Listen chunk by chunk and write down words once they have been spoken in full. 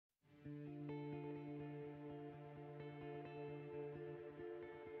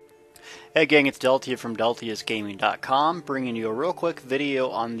Hey gang, it's Deltia from DeltiusGaming.com, bringing you a real quick video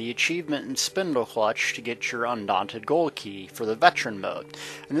on the achievement in Spindleclutch to get your Undaunted Gold key for the Veteran mode.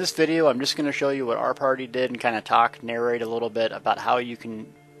 In this video, I'm just going to show you what our party did and kind of narrate a little bit about how you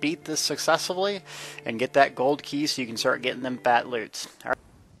can beat this successfully and get that gold key so you can start getting them fat loots.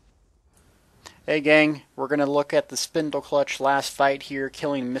 Hey gang, we're going to look at the Spindleclutch last fight here,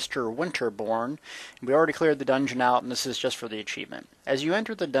 killing Mr. Winterborn. We already cleared the dungeon out, and this is just for the achievement. As you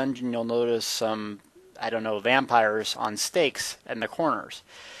enter the dungeon, you'll notice some, vampires on stakes in the corners.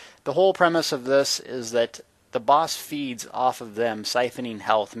 The whole premise of this is that the boss feeds off of them, siphoning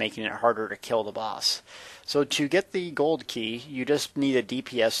health, making it harder to kill the boss. So to get the gold key, you just need a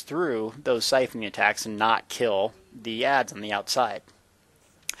DPS through those siphoning attacks and not kill the ads on the outside.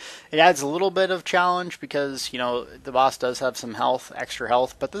 It adds a little bit of challenge because, the boss does have some extra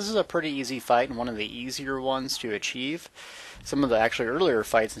health, but this is a pretty easy fight and one of the easier ones to achieve. Some of the actually earlier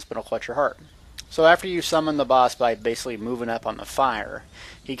fights in Spindleclutch are hard. So after you summon the boss by basically moving up on the fire,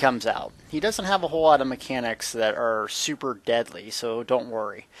 he comes out. He doesn't have a whole lot of mechanics that are super deadly, so don't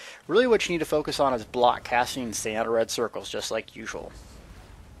worry. Really what you need to focus on is block casting and stay out of red circles just like usual.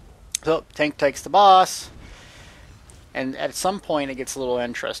 So tank takes the boss. And at some point it gets a little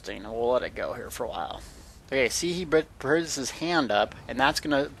interesting. We'll let it go here for a while. Okay, see, he puts his hand up, and that's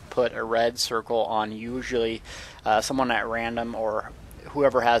going to put a red circle on usually someone at random or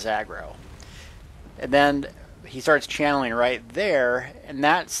whoever has aggro. And then he starts channeling right there, and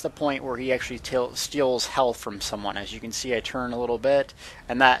that's the point where he actually steals health from someone. As you can see, I turn a little bit,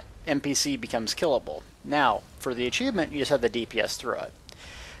 and that NPC becomes killable. Now, for the achievement, you just have the DPS through it.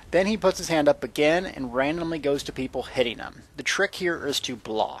 Then he puts his hand up again and randomly goes to people hitting him. The trick here is to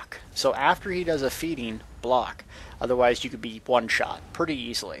block. So after he does a feeding, block. Otherwise you could be one shot pretty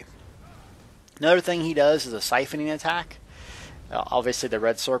easily. Another thing he does is a siphoning attack. Obviously the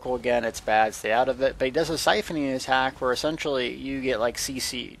red circle again, it's bad, stay out of it. But he does a siphoning attack where essentially you get like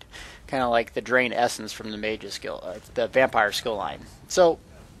CC'd. Kind of like the drain essence from the mage's skill, the vampire skill line. So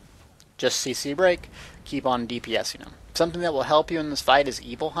just CC break, keep on DPSing him. Something that will help you in this fight is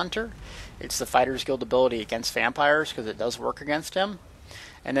Evil Hunter. It's the fighter's guild ability against vampires because it does work against him.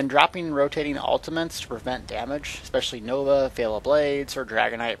 And then dropping and rotating ultimates to prevent damage, especially Nova, Veil of Blades, or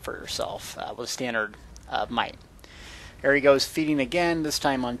Dragonite for yourself with standard might. There he goes feeding again, this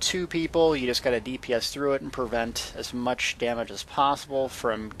time on 2 people. You just got to DPS through it and prevent as much damage as possible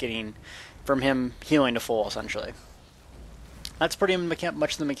from him healing to full, essentially. That's pretty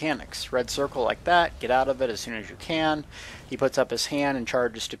much the mechanics. Red circle like that, get out of it as soon as you can. He puts up his hand and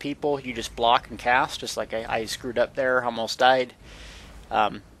charges to people. You just block and cast, just like I screwed up there, almost died.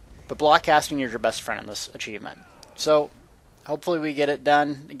 But block casting is your best friend in this achievement. So hopefully we get it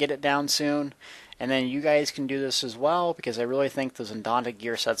done, get it down soon. And then you guys can do this as well because I really think those Undaunted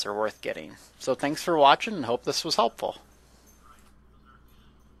gear sets are worth getting. So thanks for watching and hope this was helpful.